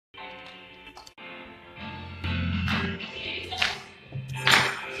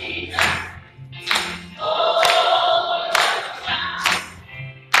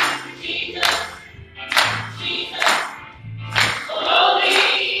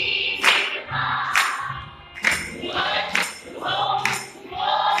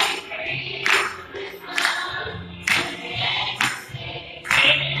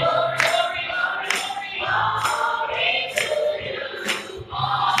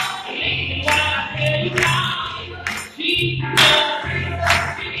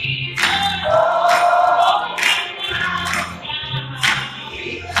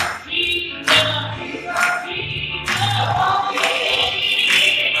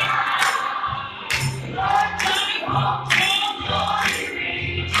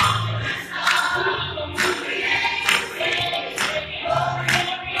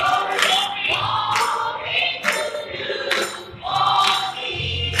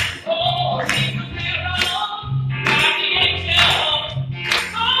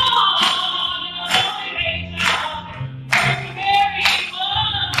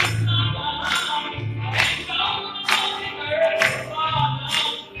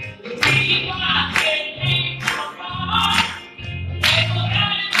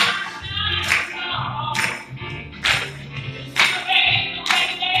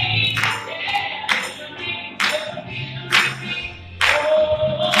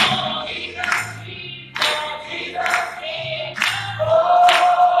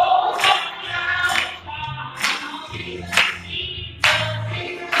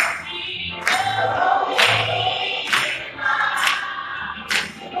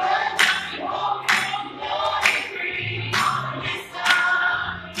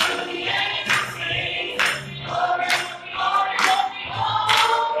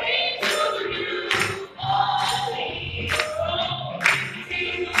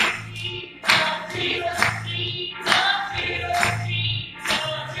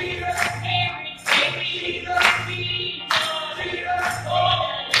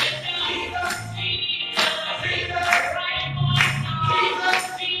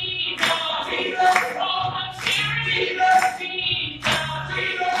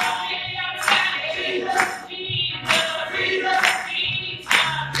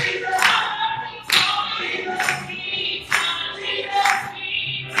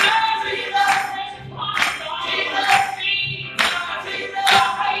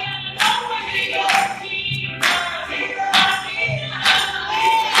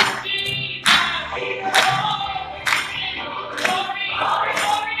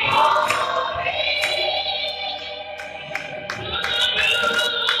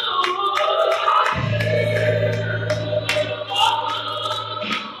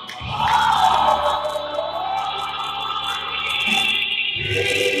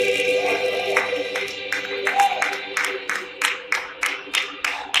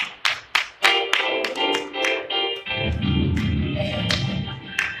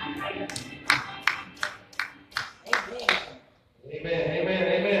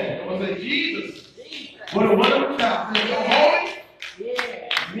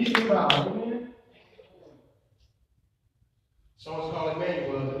Song's called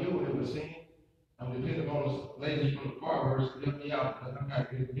Emmanuel, the new one that we're singing. I'm depending on the ladies from the choir verse to help me out because I'm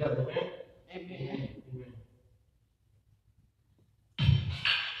not getting it together. Amen. Amen. Amen.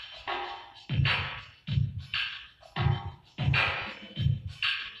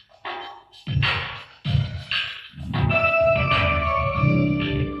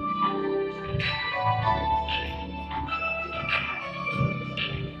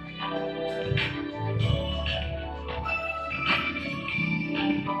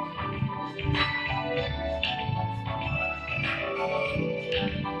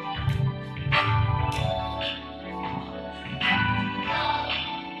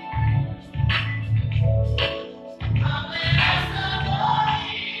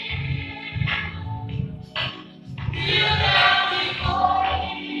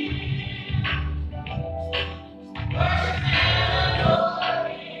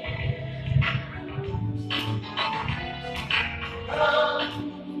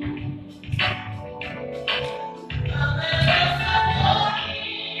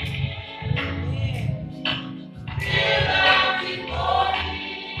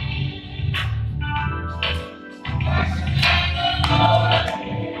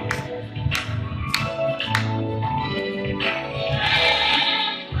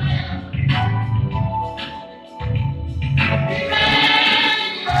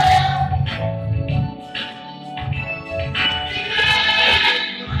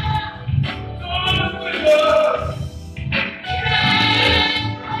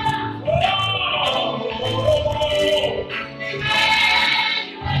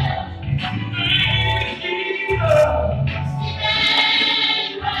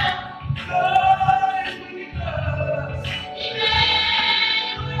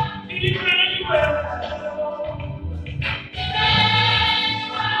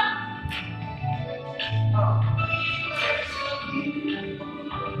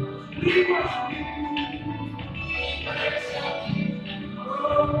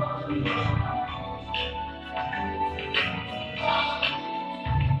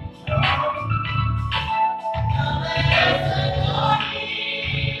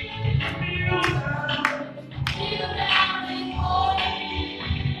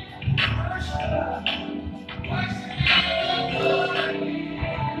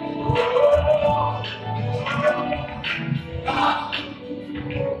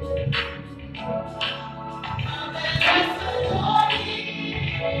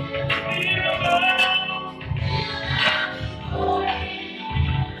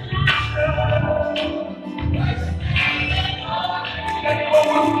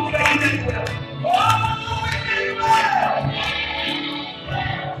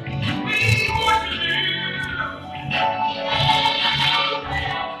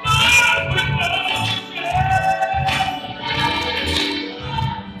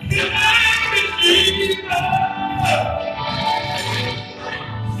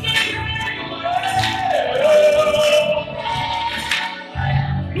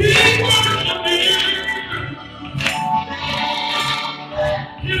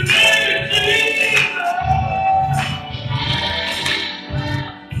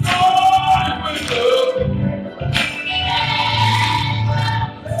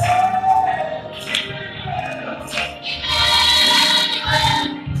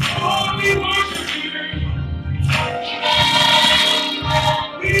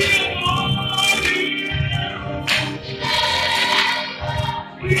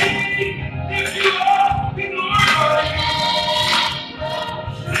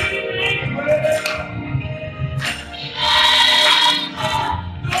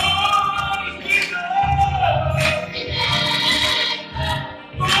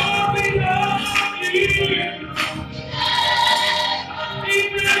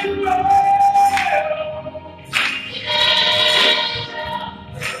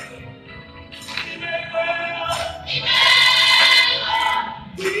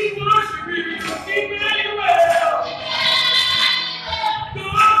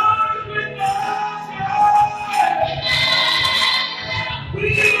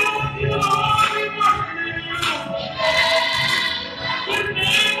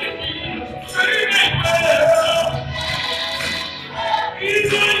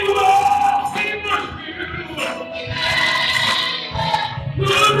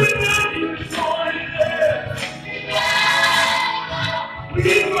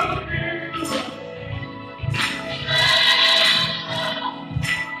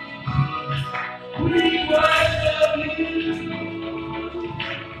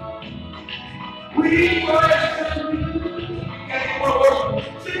 We worship you. Okay, you want to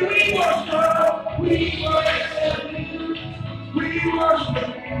worship? Say, we worship. We worship you. We worship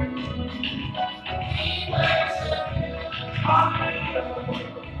you. We worship you.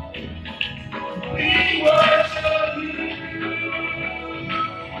 Hallelujah. We worship you.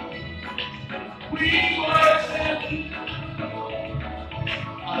 We worship you.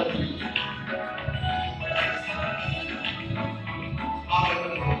 Hallelujah.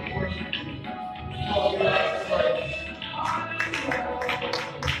 Hallelujah. We worship you. Lord, we like to praise.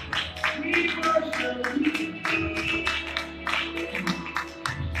 We worship you.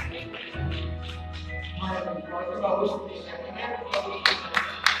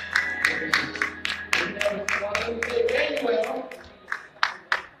 Emmanuel,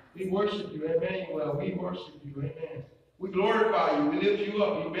 we worship you, Emmanuel. We worship you, amen. We glorify you. We lift you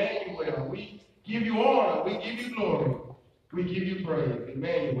up, Emmanuel. We give you honor. We give you glory. We give you praise,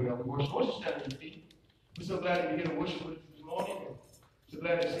 Emmanuel. We worship. What's your stand on your feet? We're so glad to be here to worship with us this morning. So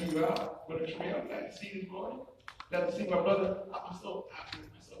glad to see you out. Brother Trey, I'm glad to see you this morning. Glad to see my brother. I'm so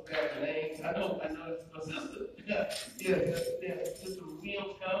bad with names. I know it's my sister. yeah, Sister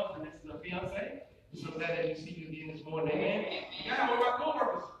Williams comes, and this is her fiance. So glad that you see you again this morning. Amen. You got one of my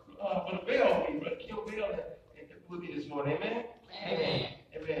co-workers, Brother Bell, Brother Kim Bell, and with me this morning. Amen. Amen.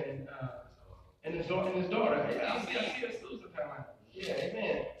 Amen. And his daughter. Yeah, I see her still sometime. Yeah,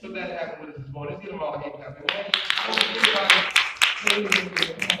 amen. So glad to have him with us this morning. Let's give them all a hand clap. Amen.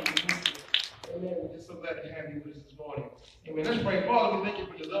 Amen. We're just so glad to have you with us this morning. Amen. Let's pray. Father, we thank you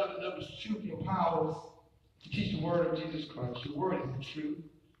for your love, your truth, your power to teach the word of Jesus Christ. Your word is the truth.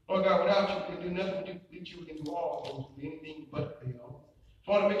 Lord God, without you, we can do nothing. With you, we can do all things. We can do anything but fail.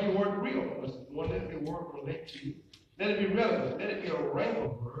 Father, make your word real for us. Lord, let your word relate to you. Let it be relevant. Let it be a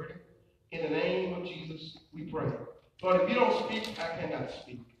rhema word. In the name of Jesus, we pray. Lord, if you don't speak, I cannot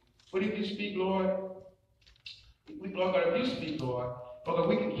speak. But if you speak, Lord, Lord God, if you speak, Lord God,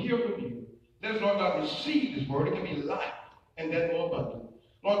 we can hear from you. Let us, Lord God, receive this word. It can be life and that more abundant.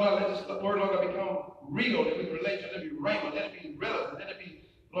 Lord God, let this word, Lord God, become real. Let it relate to it. Let it be rhema. Let it be relevant. Let it be,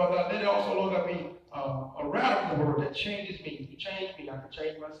 Lord God, let it also, Lord God, be a radical word that changes me. If you change me, I can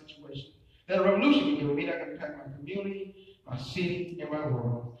change my situation. Let a revolution begin with me. That can impact my community, my city, and my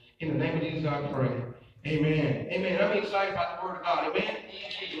world. In the name of Jesus, I pray. Amen. Amen. I'm excited about the word of God. Amen.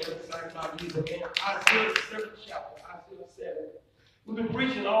 I'm excited about Jesus. Amen. Isaiah 7th chapter. Isaiah 7. We've been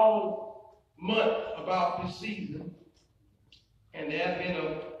preaching all month about this season and the advent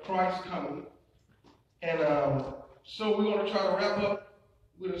of Christ coming. And so we're going to try to wrap up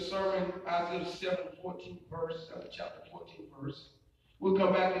with a sermon, Isaiah 7:14 verse, chapter 14 verse. We'll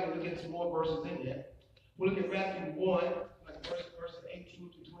come back and look at some more verses in there. We'll look at Matthew 1, like verse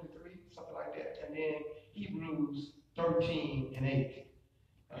 18 to 23, something like that. And then Hebrews 13 and 8.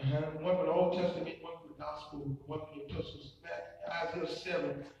 One from the Old Testament, one from the Gospel, one from the Epistles. Isaiah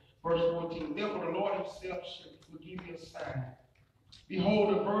 7, verse 14. Therefore the Lord himself will give you a sign.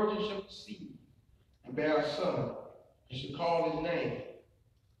 Behold, a virgin shall conceive and bear a son, and shall call his name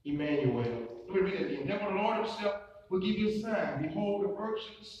Emmanuel. Let me read it again. Therefore the Lord himself will give you a sign. Behold, a virgin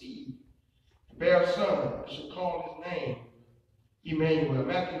shall conceive and bear a son, and shall call his name Emmanuel.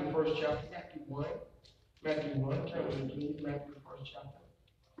 Matthew the first chapter, Matthew 1. Matthew 1, turn with me please, Matthew the first chapter.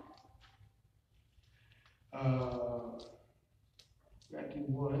 Matthew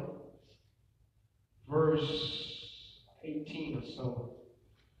 1, verse 18 or so.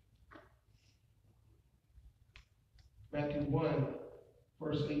 Matthew 1,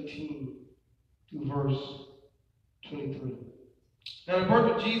 verse 18 to verse 23. Now the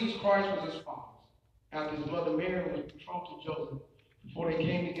birth of Jesus Christ was as follows. After his mother Mary was betrothed to Joseph, before they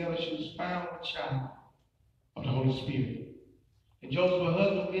came together, she was found with a child of the Holy Spirit. And Joseph, her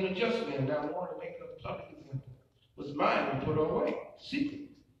husband, being a just man, now wanted to make her a public example, was minded to put her away, secretly.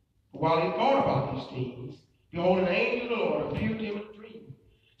 But while he thought about these things, behold, an angel of the Lord appeared to him in a dream,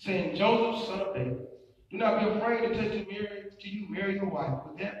 saying, Joseph, son of David, do not be afraid to take to you Mary your wife,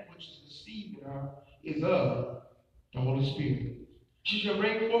 for that which is conceived in her is of the Holy Spirit. She shall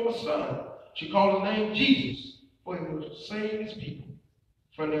bring forth a son. She called his name Jesus, for he will save his people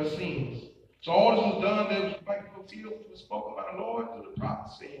from their sins. So all this was done that was fulfilled, which was spoken by the Lord through the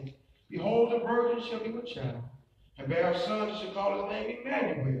prophet, saying, behold, the virgin shall be with child, and bear a son, and shall call his name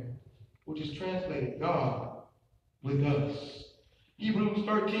Emmanuel, which is translated God with us. Hebrews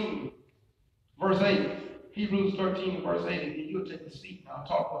 13, verse 8. Hebrews 13, verse 8. And you'll take a seat. I'll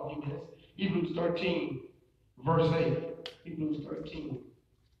talk for a few minutes. Hebrews 13, verse 8. Hebrews 13,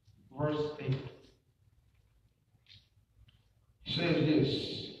 verse 8. Says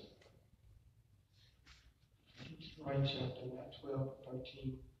this. Right chapter, not 12,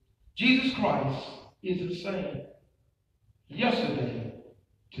 13. Jesus Christ is the same yesterday,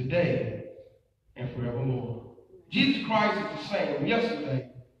 today, and forevermore. Jesus Christ is the same yesterday,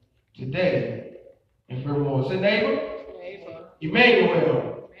 today, and forevermore. Say, neighbor,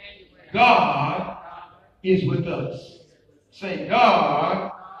 Emmanuel, God is with us. Say,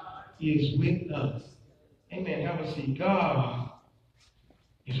 God is with us. Amen. Have a seat. God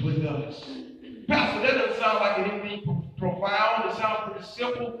is with us. Pastor, that doesn't sound like anything profound. It sounds pretty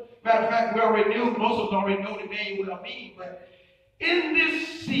simple. Matter of fact, we already knew, most of us already know the name, what I mean. But in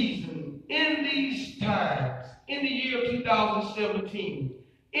this season, in these times, in the year 2017,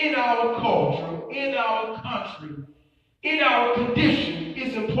 in our culture, in our country, in our condition,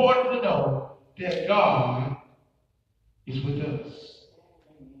 it's important to know that God is with us.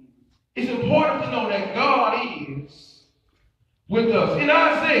 It's important to know that God is with us. In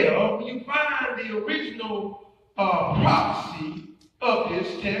Isaiah, when you find the original prophecy of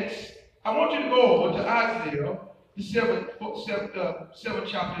this text, I want you to go over to Isaiah, the seventh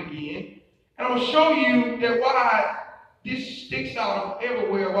chapter again, and I'm going to show you that why this sticks out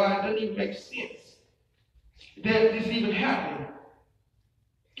everywhere, why it doesn't even make sense that this even happened.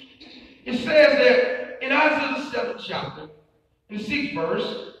 It says that in Isaiah the 7th chapter, in the 6th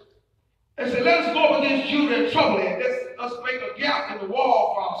verse, it said, let us go up against Judah and trouble it. Let us make a gap in the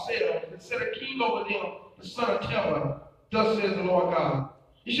wall for ourselves and set a king over them, the son of Terah. Thus says the Lord God.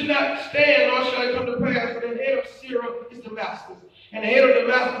 It should not stand, nor shall it come to pass, for the head of Syria is Damascus, and the head of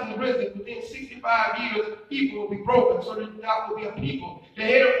Damascus is risen. Within 65 years, Ephraim will be broken, so that there will be a people. The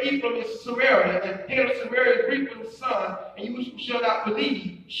head of Ephraim is Samaria, and the head of Samaria is reaping the sun, and you shall not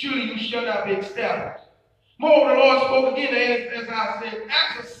believe. Surely you shall not be established. Moreover, the Lord spoke again, as I said,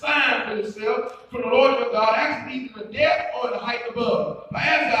 ask a sign for yourself from the Lord your God. Ask it either the depth or the height above. But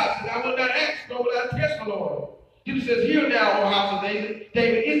as I said, I will not ask, nor will I test the Lord. Jesus says, hear now, O house of David.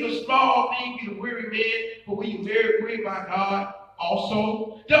 David, is a small thing be the weary man, for we very weary by God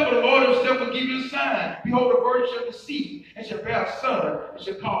also. Therefore the Lord himself will give you a sign. Behold, a virgin shall conceive, and shall bear a son, and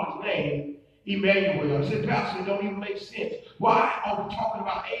shall call his name Emmanuel. I said, Pastor, it don't even make sense. Why are we talking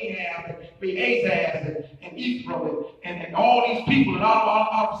about Ahaz and Ephraim and all these people, and all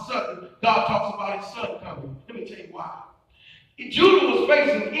of a sudden God talks about his son coming? Let me tell you why. Judah was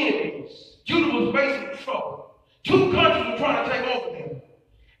facing enemies. Judah was facing trouble. Two countries were trying to take over them.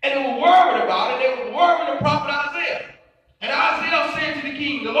 And they were worried about it. They were worried the prophet Isaiah. And Isaiah said to the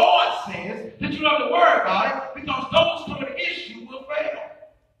king, the Lord says that you don't have to worry about it because those coming against you will fail.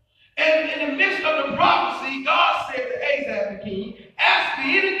 And in the midst of the prophecy, God said to Ahaz the king, ask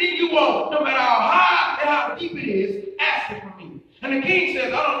me anything you want, no matter how high and how deep it is, ask it from me. And the king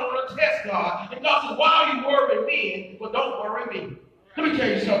says, I don't want to test God. And God says, why are you worrying me? Well, don't worry me. Let me tell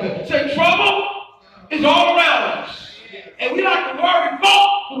you something. Say, trouble is all around us. And we like to worry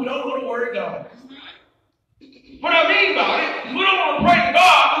folk, but we don't want to worry God. What I mean by it is we don't want to pray to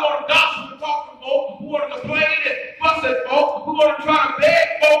God. We want to gossip and talk to folk. We want to complain and fuss at folk. We want to try to beg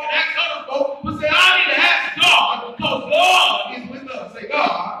folk and ask other folk. But say, I need to ask God because God is with us. Say,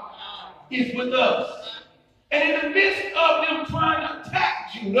 God is with us. And in the midst of them trying to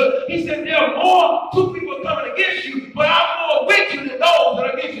attack Judah, he said, there are more two people coming against you, but I'm more with you than those that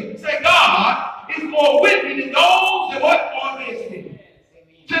are against you. Say, God is more with me than those that are against me.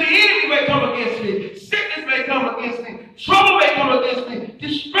 So the enemy may come against me. Sickness may come against me. Trouble may come against me.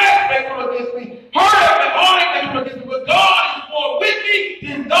 Distress may come against me. Hurt and heartache may come against me. But God is more with me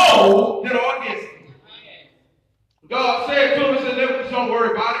than those that are against me. God said to him, he said, don't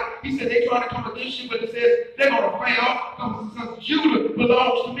worry about it. He said, they're trying to come against you, but he says, they're going to fail because Judah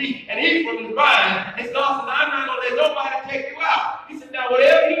belongs to me and Ephraim is mine. And God said, I'm not going to let nobody take you out. He said, now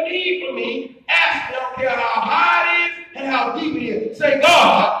whatever you need from me, ask me. I don't care how high it is and how deep it is. Say,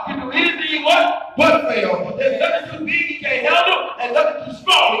 God can do anything but fail. There's nothing too big he can't handle and nothing too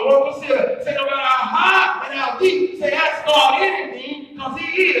small he won't consider. Say, no matter how high and how deep, say, ask God anything because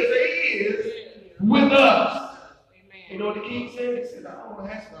he is with us. You know what the king said? He said, I don't want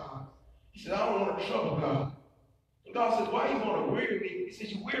to ask God. He said, I don't want to trouble God. And God said, why you want to weary me? He said,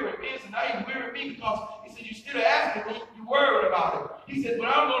 you weary me. He said, now you weary me because he said, you still asking me. You worried about it. He said, but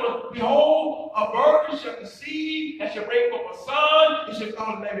I'm going to behold, a virgin shall conceive and shall bring forth a son. And shall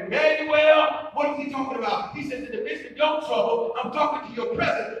call his name Emmanuel. What is he talking about? He says, in the midst of your trouble, I'm talking to your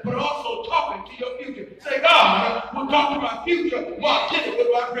present, but also talking to your future. Say, God will talk to my future while dealing with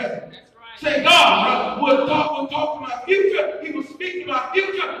my present. Say, God will talk to my future. He will speak to my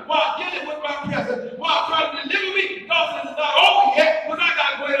future while dealing with my present, while trying to deliver me. God says it's not over yet, but I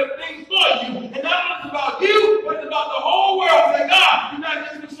got greater things for you. And not only about you, but it's about the whole world. Say, God, you're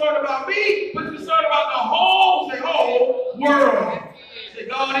not just concerned about me, but you're concerned about the whole world. Say,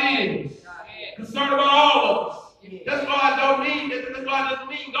 God is concerned concerned about all of us. That's why that's why it doesn't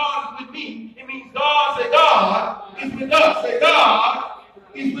mean God is with me. It means God, say God is with us. Say God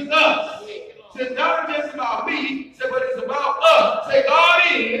is with us. Say not just about me, say but it's about us. Say God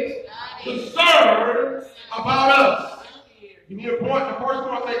is concerned about us. You need a point, the first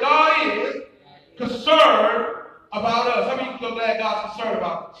point, say God is concerned about us. How many people are glad God's concerned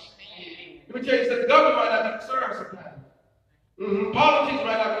about us? Let me tell you, the government might not be concerned sometimes. Politics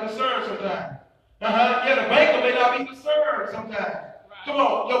might not be concerned sometimes. Yeah, the banker may not be concerned sometimes. Come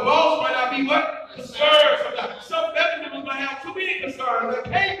on, your boss might not be what? Concerned sometimes. Some family members might have too many concerns. They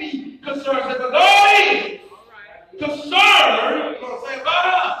can't be concerned. But God is concerned, say, about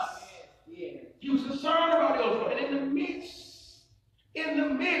us. He was concerned about those. And in the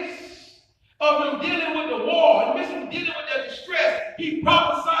midst of them dealing with the war, in the midst of them dealing with their distress, he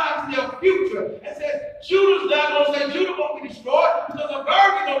prophesied to their future and said, Judah's not going to say Judah won't be destroyed because a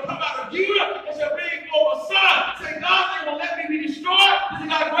virgin going to come out of Judah and shall bring forth a son. Say, God ain't going to let me be destroyed because he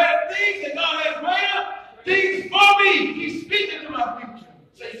got greater things and God has greater things for me. He's speaking to my future.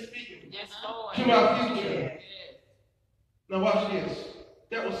 Say he's speaking to my future. Now watch this.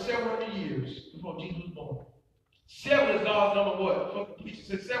 That was 700 years before Jesus was born. 7 is God's number what? For completion. It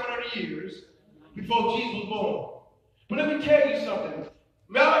said 700 years before Jesus was born. But let me tell you something.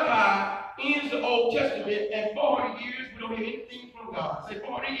 Malachi ends the Old Testament, and 400 years we don't hear anything from God. Say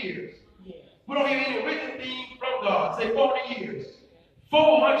 400 years. We don't hear any written thing from God. Say 400 years.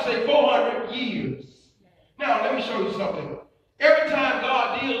 400, say 400 years. Now let me show you something. Every time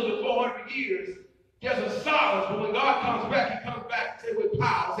God deals with 400 years, there's a silence, but when God comes back, he comes back, say, with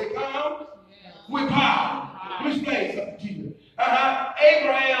power. Say, come with power. Let me explain something to you.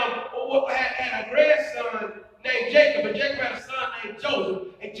 Abraham had a grandson named Jacob, and Jacob had a son named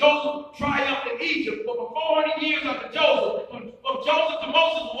Joseph. And Joseph triumphed in Egypt. But for 400 years after Joseph, from Joseph to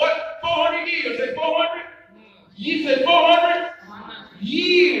Moses, what? 400 years. Say 400? You said 400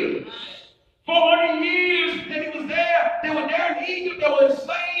 years. 400 years that he was there. They were there in Egypt. They were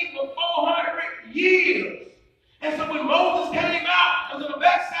enslaved for 400 years. And so when Moses came out, was on the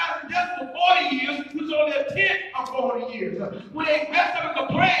backside of the desert for 40 years, he was only a tenth of 400 years. When they messed up and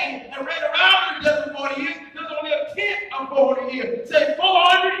complained and ran around in the desert for 40 years, there was only a tenth of 400 years. Say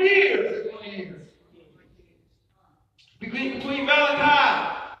 400 years. Between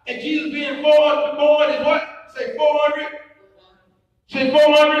Malachi and Jesus being born is what? Say 400. Say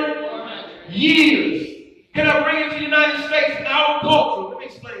 400 years. Can I bring it to the United States and our culture? Let me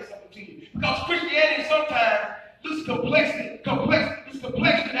explain something to you. Because Christianity sometimes this complexity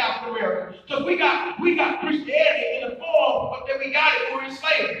in African America. Because we got Christianity in the form of that we got it when we're in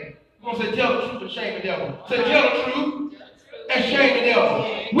slavery. We're going to say tell the truth and shame the devil. Say tell the truth and shame the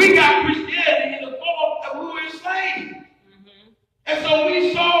devil. We got Christianity in the form that we were enslaved. And so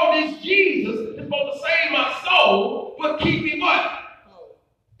we saw this Jesus is supposed to save my soul, but keep me what?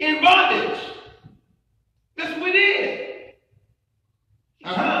 In bondage. That's what we did.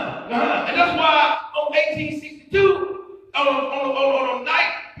 And that's why on 1862, on a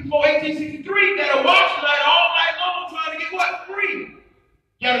night before 1863, they had a watch night all night long trying to get what? Free.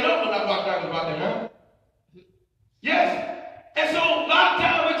 Y'all know what I watch night was about that, huh? Yes. And so a lot of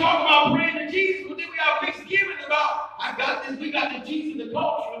times we talk about praying to Jesus, but then we have Thanksgiving about, we got the Jesus in the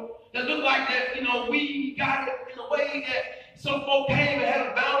culture that look like that, we got it in a way that some folk came and had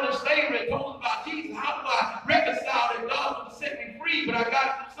a bound in slavery and told us about Jesus. How do I reconcile that God would set me free, but I got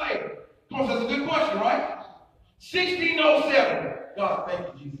it from slavery? Come on, that's a good question, right? 1607. God, thank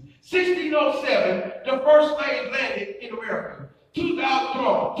you, Jesus. 1607, the first slaves landed in America.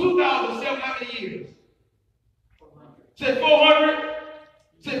 2007, how many years? Say 400.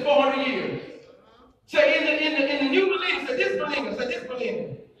 Say 400 years. Say in the new millennium. Say this millennium. Say this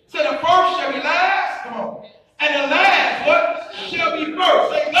millennium. Say the first shall be last. Come on. And the last, what? Shall be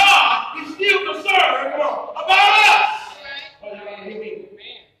first. Say God is still concerned, come on, about us.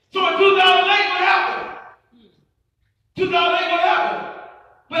 So in 2008, what happened? 2008, what happened?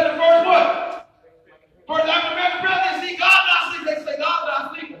 But the first what? First African American president, see God not sleeping. They say God not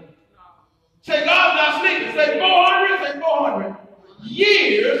sleeping. Say God not sleeping. Say 400. Say 400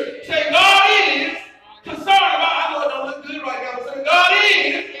 years. Say God is concerned about. I know it don't look good right now, but say God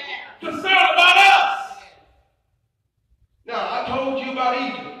is concerned about us. Now, I told you about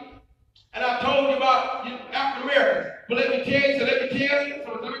Egypt, and I told you about African Americans, but let me tell you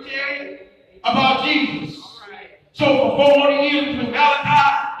about Jesus. So for 400 years between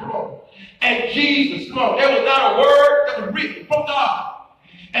Malachi, come on, and Jesus, come on, there was not a word that was written from God.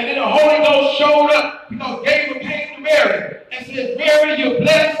 And then the Holy Ghost showed up because Gabriel came to Mary and said, Mary, you're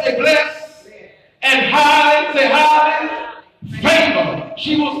blessed, say blessed, and highly, say highly, favor.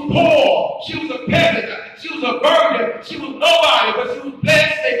 She was poor. She was a peasant. She was a virgin. She was nobody, but she was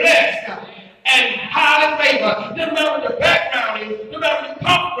blessed. They blessed. And highly favored. No matter what your background is, no matter where you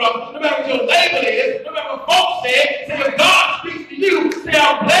come from, no matter what your label is, no matter what folks say if God speaks to you, say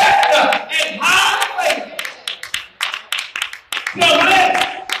I'm blessed and highly favored. Say I'm blessed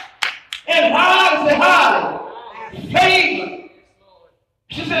and highly favored.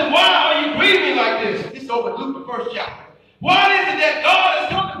 She said, why are you grieving like this? This is over Luke, the 1st chapter. Why is it that God has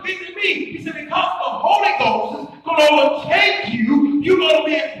come to visit me? He said, because the Holy Ghost is going to overtake you. You're going to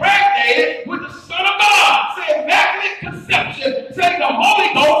be impregnated with the Son of God. Say immaculate conception. Say the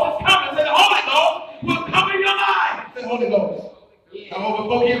Holy Ghost is coming. Say the Holy Ghost will come in your life. Say Holy Ghost. Yeah. Now,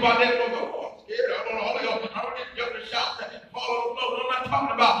 before you hear about that, go, oh, I'm scared. I don't know the Holy Ghost. I don't need to jump and shout and fall on the floor. I'm not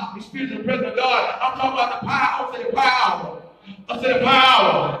talking about the Spirit and the presence of God. I'm talking about the power. Say the power. I said the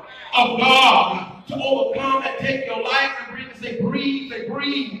power of God to overcome and take your life and breathe. Say breathe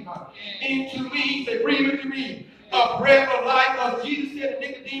into me. Say breathe into me. A breath of life. Because Jesus said to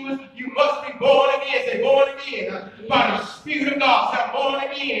Nicodemus, you must be born again. Say born again. By the Spirit of God. Say born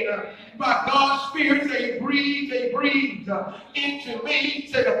again. By God's Spirit. Say breathe into me.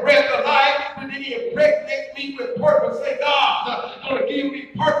 Say the breath of life. And then he impregnates me with purpose. Say God's going to give me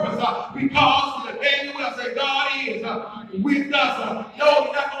purpose. Because the Emmanuel, say God is with us. No,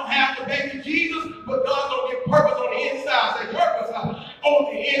 you're not going to have the baby Jesus, but God's going to give purpose on the inside. Say purpose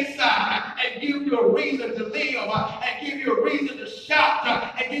on the inside and give you a reason to live and give you a reason to shout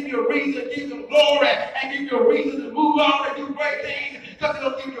and give you a reason to give him glory and give you a reason to move on and do great things because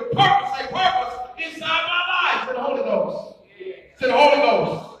it'll give you purpose. Say purpose inside my life. Say the Holy Ghost. Say the Holy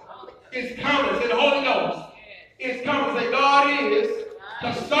Ghost is coming. Say the Holy Ghost is coming. Say God is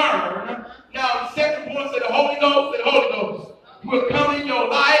concerned. Now the second point, say the Holy Ghost. Say the Holy Ghost will come in your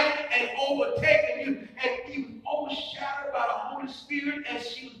life and overtake you. And he was overshadowed by the Holy Spirit and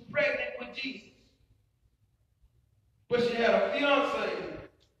she was pregnant with Jesus. But she had a fiance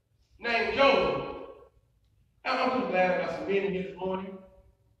named Joseph. I'm so glad I got some men in here this morning.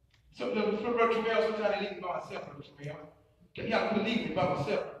 So, Brother Tremel, sometimes I leave me by myself, Brother Tremel. Y'all couldn't leave me by myself,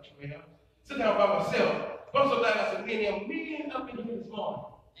 Brother Tremel. Sometimes by myself. But I'm so glad I got some men up in here this morning.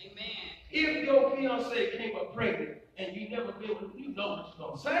 Amen. If your fiance came up pregnant and you never been with him, you know what you're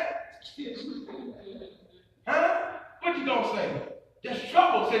going to say. Huh? What you going to say? There's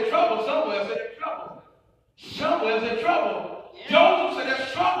trouble. Say trouble somewhere. Say there's trouble. Somewhere there's trouble. Yeah. Joseph said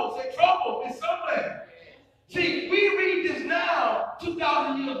there's trouble. Say trouble is somewhere. See, we read this now,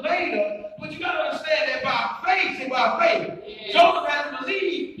 2,000 years later, but you got to understand that by faith, say by faith, yeah. Joseph had to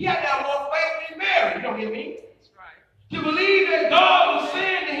believe, he had to have more faith than Mary. You don't hear me? That's right. To believe that God was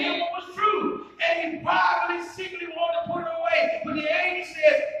saying to him what was true. And he privately, secretly wanted to put her away. But the angel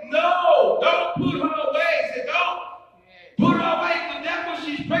said, no, don't put her away. He said, don't put her away, because that's what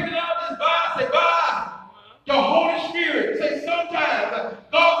she's pregnant out of this body. Say, God, the Holy Spirit. Say, sometimes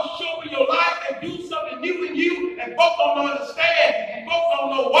God will show up in your life and do something new in you, and folks don't understand, and folks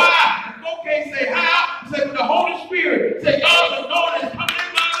don't know why, and folks can't say how. Say, with the Holy Spirit, say, God's anointing is coming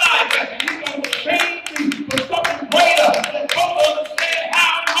in my life, and he's going to change me for something greater, and folks don't understand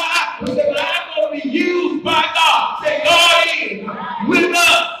how and why. But say, but I'm going to be used by God. Say, God is with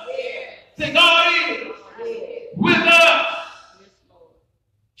us. Say, God is with us.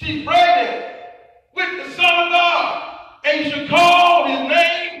 She's pregnant with the Son of God, and you shall call his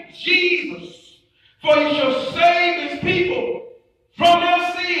name Jesus, for he shall save his people from their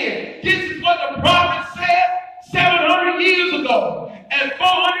sin. This is what the prophet said 700 years ago. And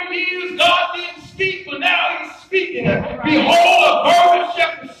 400 years God didn't speak, but now he's speaking. Behold, a virgin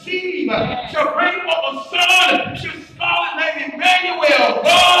shall conceive, shall bring forth a son, shall call his name Emmanuel,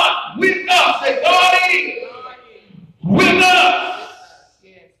 God with us. Say, God is with us.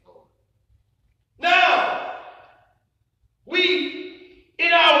 Now, we,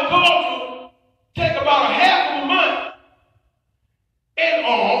 in our culture, take about a half of a month and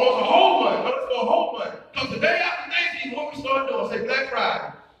almost a whole month. Let's go a whole month. Because the day after Thanksgiving, what we start doing, say Black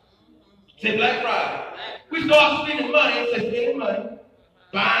Friday. Say Black Friday. We start spending money,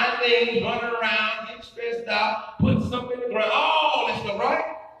 buying things, running around, getting stressed out, putting something in the ground, all that stuff,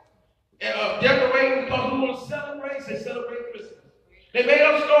 right? And decorating because we want to celebrate. Say celebrate Christmas. They made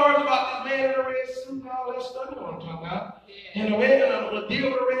up stories about this man in a red suit and all that stuff. You know what I'm talking about. And the man with a deal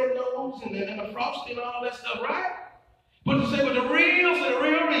with a red nose and the frosting and all that stuff, right? But to say, but the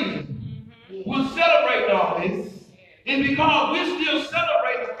real reason we're celebrating all this is because we're still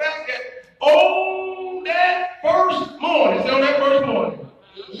celebrating the fact that on that first morning, late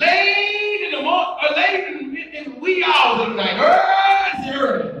in the morning, late in the wee hours of the night, early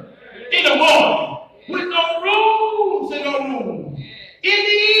in the morning, with no rules and no rules. In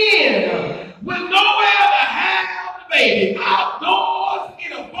the end, with nowhere to have the baby, outdoors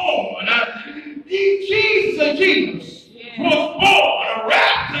in a barn. Jesus was born,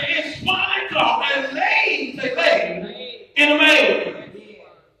 wrapped in swaddling cloth, and laid in a manger.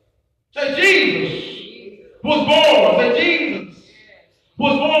 Say Jesus was born. Say Jesus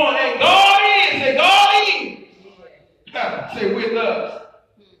was born, and God is. Say God is. Say with us.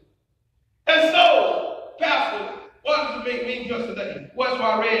 And so, Pastor, what does it mean to us today? What's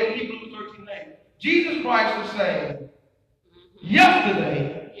why I read Hebrews 13:8. Jesus Christ was saying,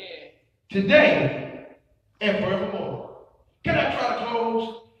 yesterday, today, and forevermore. Can I try to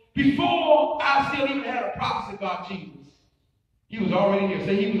close? Before I still even had a prophecy about Jesus, he was already here.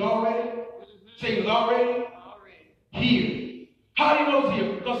 Say he was already. Say he was already here. How do you know he's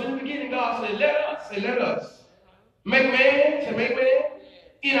here? Because in the beginning, God said, let us. Say let us. Make man. Say make man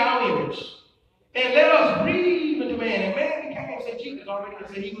in our image. And let us breathe into man. And man became and said Jesus already. I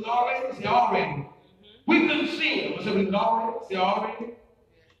said he was already. Say already. We couldn't see him. I said we was already. Say already.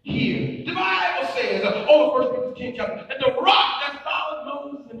 Here. The Bible says, over 1 Corinthians 10 chapter, that the rock that followed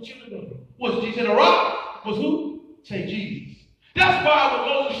Moses and the children of Israel was Jesus. And the rock was who? Say Jesus. That's why when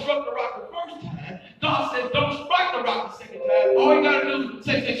Moses struck the rock the first time, God said, don't strike the rock the second time. All you got to do is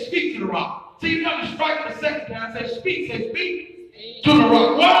say, speak to the rock. So you don't have to strike it the second time. Say, speak to the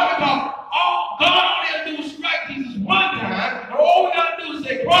rock. Why? Because God only had to do is strike Jesus one time. And all we got to do is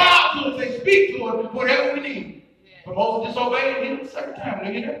say, cry out to him, say, speak to him, whatever we need. But Moses disobeyed him the second time.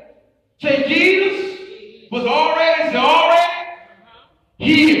 Look at that. Say, Jesus was already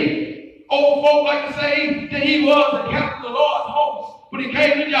here. Old folk like to say that he was the captain of the Lord's host when he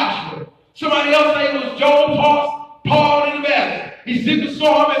came to Joshua. Somebody else say it was Job's horse, Paul in the valley. Ezekiel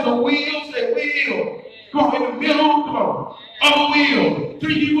saw him as a wheel. Say wheel. Come on, in the middle, come on. Of a wheel.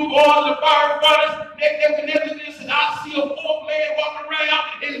 3 people born in the fire furnace. Nebuchadnezzar said, I see a fourth man walking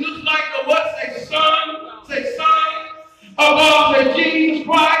around. It looks like the what? Say son. Say son. Above, say Jesus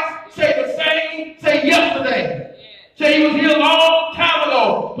Christ. Say the same. Say yesterday. Say he was here a long time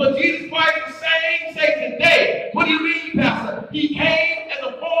ago. But Jesus Christ is the same, say today. What do you mean, Pastor? He came in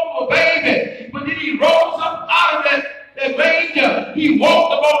the form of a baby. But then he rose up out of that manger. He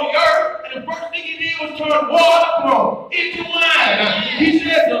walked upon the earth. And the first thing he did was turn water into wine. He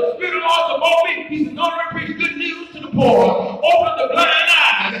said, the Spirit of the Lord is upon me. He said, go and preach good news to the poor. Open the blind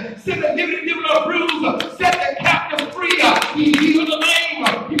eyes. Send the given a bruise. Set the captive free. He healed the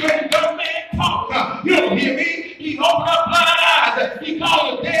lame. He made the dumb man talk. You don't hear me? He opened up blind eyes. He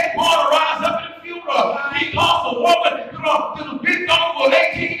caused a dead boy to rise up in the funeral. He caused a woman to the big dog for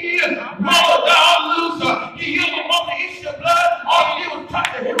 18 years. Roll a dog loose. He healed a woman to issue of blood. All he did was touch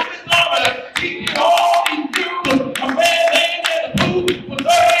the hem of his garment. He did all these miracles. A man laying in the pool for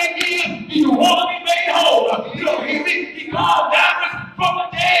 38 years. He want to be made whole. You don't hear me? He called Lazarus from the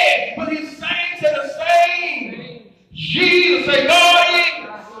dead. But his saints are the same. Jesus said, God is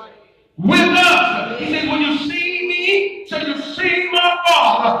with us. He said, when you see me, so you see my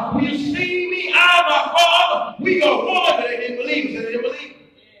Father. When you see me, I my Father. We are one. They didn't believe. They didn't believe.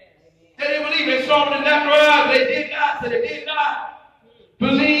 They didn't believe. They saw him in the natural eyes. They did not. So they did not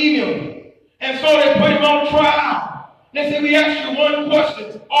believe him. And so they put him on trial. They said, we ask you one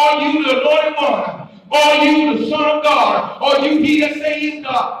question. Are you the anointed one? Are you the Son of God? Are you he that say he is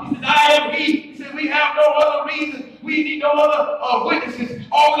God? He said, I am he. He said, we have no other reason. We need no other witnesses.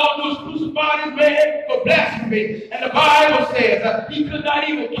 All we're going to do is crucify this man for blasphemy. And the Bible says he could not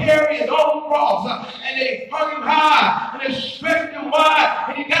even carry his own cross. And they hung him high. And they stretched him wide.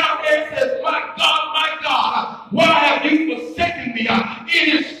 And he got up there and says, my God, why have you forsaken me? It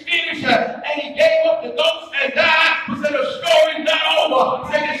is finished. And he gave up the ghost and died. But said the story's not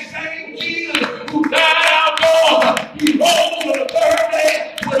over. Said the same Jesus who died outdoors. He rose on the third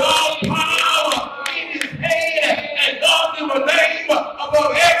day with all power in his hand. And God gave a name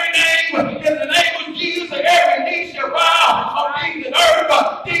above every name. In the name of Jesus, every knee shall bow of things in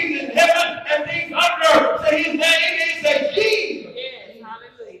earth, things in heaven, and things under earth. Say his name is say Jesus. Yes,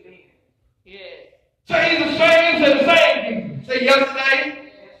 hallelujah. Yes. Say he's the same, say the same Jesus. Say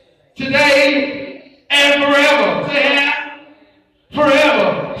yesterday, today, and forever. Say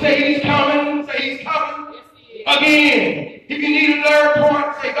forever. Say he's coming. Say he's coming again. If you need a third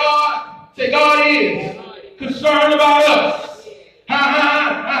point, say God. Say God is concerned about us.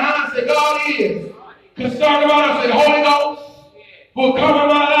 Say God is concerned about us. Say the Holy Ghost will come in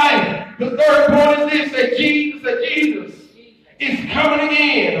my life. The third point is this. Say Jesus is coming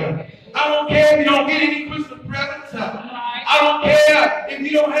again. I don't care if you don't get any Christmas presents. I don't care if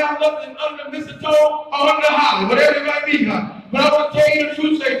you don't have nothing under mistletoe or under holly, whatever it might be. But I want to tell you the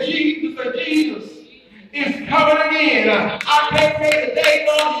truth. Say Jesus is coming again. I can't say the day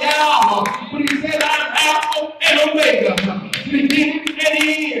nor the hour, but He said, I'm Alpha and Omega, the beginning and the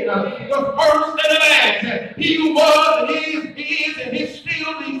end, the first and the last. He who was and is, and he's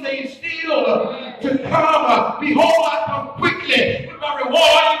still, he said, he's still to come. Behold, I come quickly with my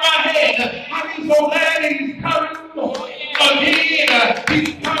reward in my hand. I'm so glad that he's coming again.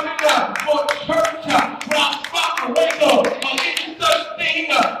 He's coming for church without spot or wrinkle or any such thing.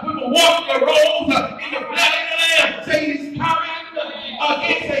 We will walk the roads in the blood of the Lamb. Say he's coming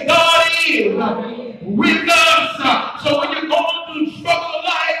again. Say God is with us. So when you're going through struggle of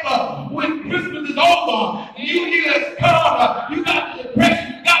life, when Christmas is over, New Year has come, you got the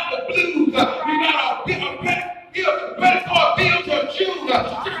depression, you got the blues, you got a credit card bill to choose.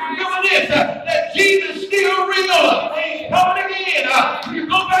 Just remember this, that Jesus is still real. He's coming again. When you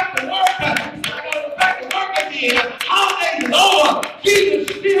go back to work, he's not going to go back to work again. Holidays is over. Jesus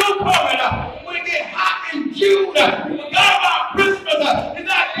is still coming. When it gets hot in June, you forgot about Christmas. It's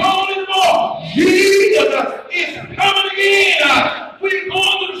not cold anymore. Jesus is coming again. When you're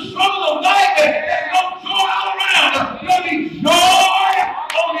going through the struggle of life, there's no joy all around. There'll be joy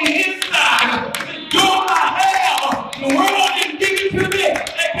on the inside. The joy I have, the world didn't give it to me.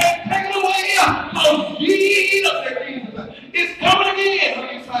 They can't take it away. So Jesus is coming again. How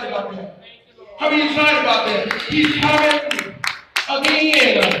are you excited about that? How are you excited about that? He's coming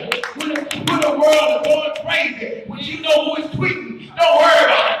again. When the world is going crazy, when you know who is tweeting, don't worry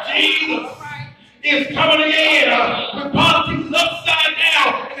about it. Jesus is coming again. When politics is upside down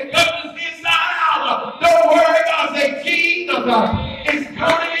and the government's inside out, don't worry about it. Say Jesus is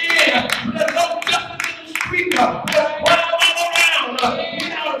coming again. There's no justice in the street. There's crime all around.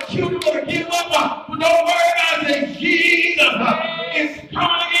 Our children are going to give up. But don't worry about it. Say Jesus is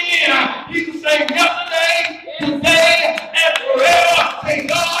coming again. He's the same yesterday, today, and forever. Say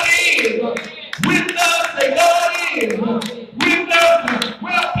God is with us. Say God is with us.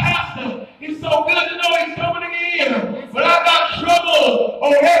 Well, Pastor, it's so good to know he's coming again. But I got trouble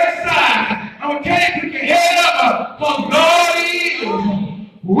on every side. I'm going to tell you, put your head up. For God is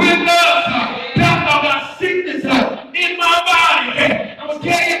with us. Pastor, I got sickness in my body. I'm going to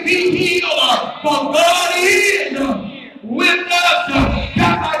tell you, be healed. For God is with us.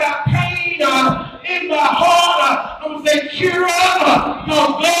 Pastor, I got pain in my heart. I'm going to say, cheer up. For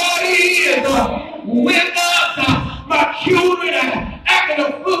God is with us. My children acting a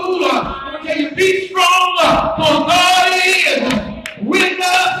fool. I'm going to tell you, be strong. For God is with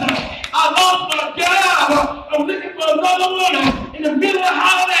us. I lost my job. I'm looking for another one in the middle of the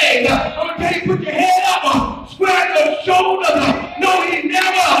holidays. I'm going to tell you, put your head up, square your shoulders. No, he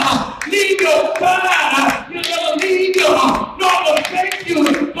never leave your side. He'll never leave you, nor forsake you.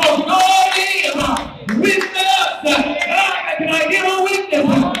 For God is with us. Can I get a witness?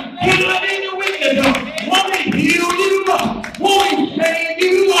 Can I get a witness? Won't he heal you? Won't he save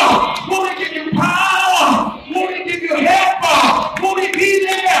you? Won't he give you power? Won't he give you help? Won't he be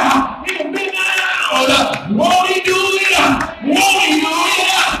there in the midnight hour? Won't he do it? Won't he do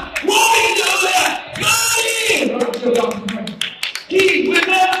it? Won't he do it? God is. He's with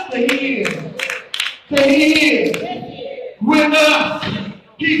us. Say he is. Say he is with us.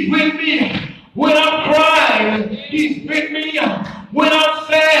 He's with me when I'm crying. He's with me when I'm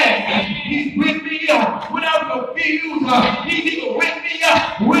sad. He's with me when I'm confused. He's even with me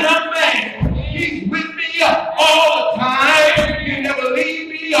when I'm mad. He's with me all the time. He'll never leave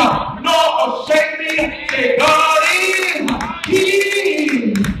me nor forsake me. Say God is.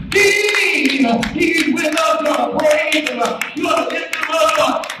 He's with us. You're to praise him. You're to lift him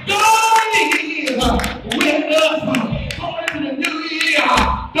up. God is with us. Going into the new year.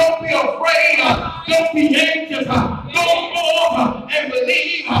 Don't be afraid. Don't be anxious. Go forth and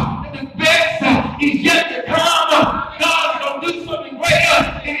believe that the best is yet to come. God's going to do something greater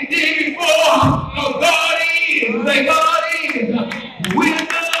than he did before. So God is. Say God is with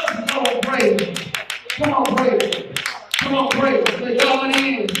us. Come on, praise. Come on, praise. Come on, praise. Say God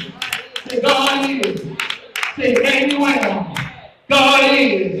is. Say God is. Say Emmanuel. God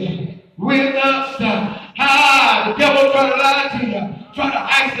is with us. The devil try to lie to you, try to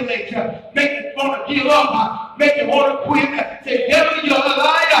isolate you, make you want to give up, make you want to quit. Say, devil, you're a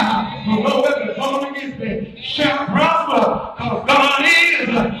liar. For no weapon formed against me shall prosper, because God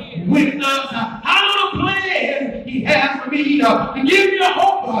is with us. I know the plan he has for me to give me a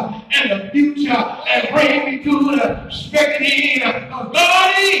hope and a future and bring me to the expected end. Because God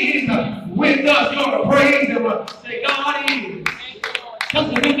is with us. You're going to praise him. Say, God is. That's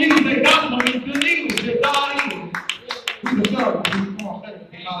the good news. Say, gospel means good news. Say, God is. We can start. Come on,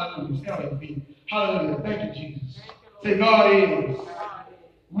 hallelujah. Hallelujah. Thank you, Jesus. Say, God is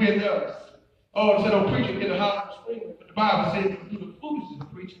with us. Oh, it said, don't preach it in the house of the spring. But the Bible says, do the foolishness of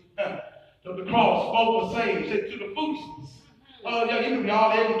preaching. So the cross, both were saved. Said to the foolishness. Yeah, you can be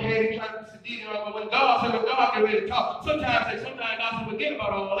all educated, trying to be seditious, but when God said, when God get ready to talk, sometimes God said, forget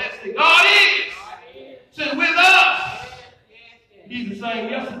about all that. Say, God is. Said, with us. He's the same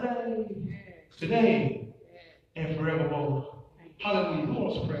yesterday, today, and forevermore. Hallelujah. Who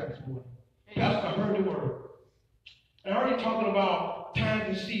wants prayer this morning? Pastor, I heard the word. I heard you talking about times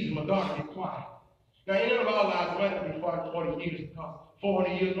and seasons when God get quiet. Now, in none of our lives, it might not be 40 years, because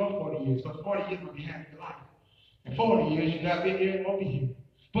 400 years, not 40 years, because 40 years might be half your life. And 40 years, you've not been here and won't be here.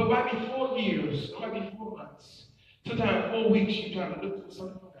 But it might be 4 years, it might be 4 months. Sometimes 4 weeks, you're trying to look for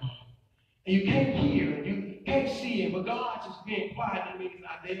something from God. And you can't hear, and you can't see it, but God's just being quiet. That means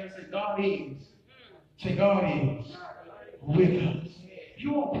out there, say, God is. Say, God is with us. If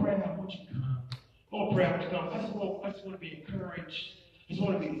you want prayer, I want you to come. I want prayer, I want you to come. I just want to be encouraged. I just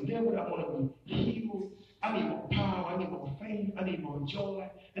want to be delivered. I want to be healed. I need more power. I need more faith. I need more joy.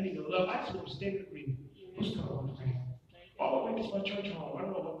 I need more love. I just want to stay in agreement. Who's coming on prayer? All the way to my church home. I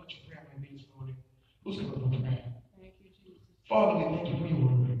don't know what your prayer might be this morning. Who's coming on prayer? Thank you, Jesus. Father, we thank you for your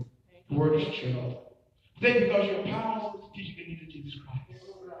word. The word is true. Thank you because your power is to teach you the need of Jesus Christ.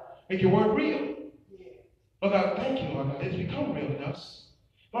 Make your word real. Lord God, thank you, Lord God. It's become real in us.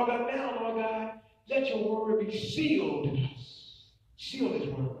 Lord God, now, Lord God, let your word be sealed in us. Seal this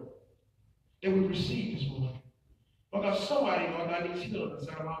word that we receive this morning. Lord God, somebody, Lord God, needs healing on the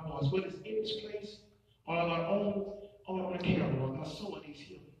sound of our voice, whether it's in this place or on our own, or on the camera, Lord God, someone needs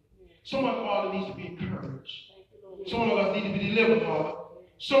healing. Someone, Father, needs to be encouraged. Someone, Lord God, needs to be delivered, Father.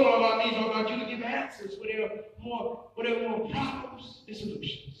 Someone, Lord God, needs, Lord God, you to give answers where there are more problems and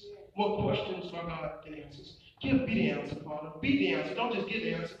solutions. More questions, Lord God, than answers. Be the answer, Father. Be the answer. Don't just give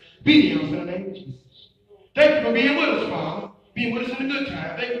the answer. Be the answer in the name of Jesus. Thank you for being with us, Father. Being with us in the good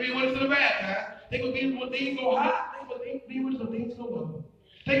time. Thank you for being with us in the bad time. Thank you for being with us when things go high. Thank you for being with us when things go low.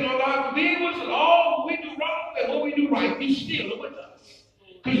 Thank you, Lord God, for being with us in all we do wrong and what we do right. You still are with us.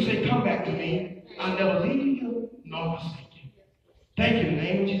 Because you say, come back to me. I'll never leave you nor forsake you. Thank you. In the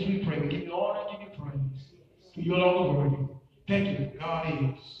name of Jesus, we pray. We give you honor and give you praise. For you alone are worthy. Thank you. God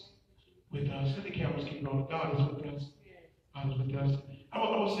is with us. Let the cameras keep going. God is with us. God is with us. I'm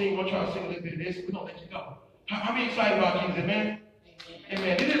going to try to sing a little bit of this. We're going to let you go. How many excited about Jesus? Amen?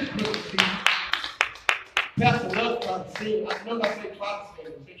 Amen. It is good to see. Pastor loves trying to sing. I know I say try to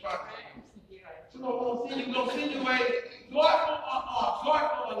sing. Say try to sing. So we're going to sing your way. Joyful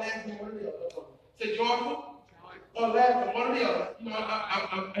or laughing, one or the other. Say joyful or laughing, one or the other.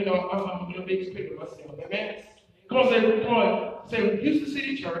 I'm a big speaker myself. Amen? Come on, say Houston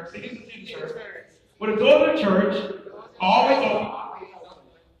City Church. Say Houston City Church. Where the doors of the church are always open.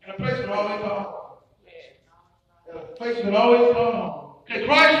 And a place will always come home. And a place will always come home. Okay,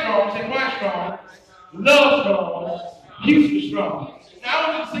 Christ strong. Say Christ strong. Love strong. Houston strong. Now I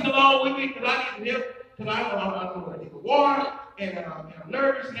want you to sing along with me because I need to hear. Because I need water and I'm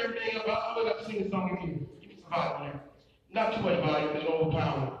nervous and everything. I'm going to sing this song with you. Give me some volume there. Not too much volume because it's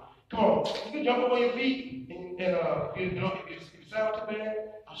overpowering. Come on. You can jump up on your feet and if you sound too bad,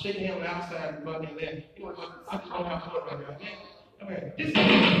 I'll shake your hand on the outside and rub your leg. You know what? I just don't have fun right now. Okay. This is come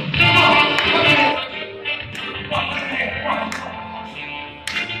on. Come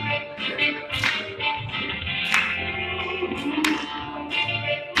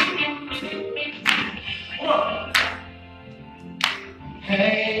on.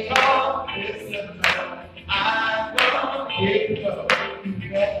 Hang on, listen, I'm gonna get up.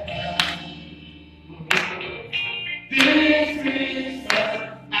 This is what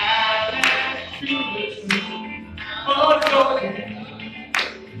I let you listen. Oh,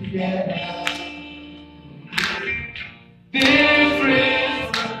 yeah. This is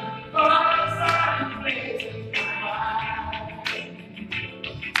what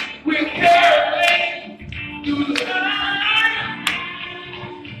we're carrying through the night,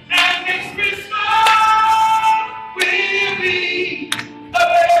 and this Christmas will be a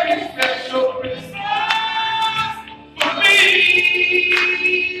very special Christmas for me.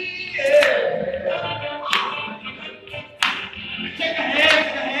 Yeah. Take a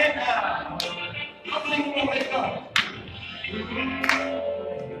hand now. I'm singing one way go.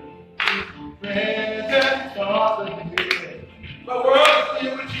 Presents of the day. The world is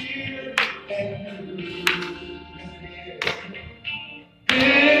filled with cheer.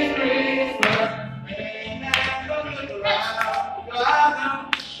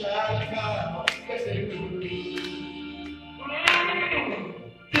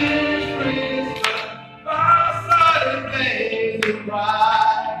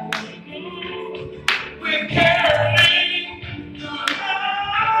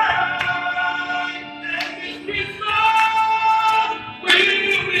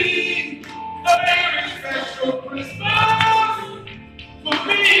 your perspective.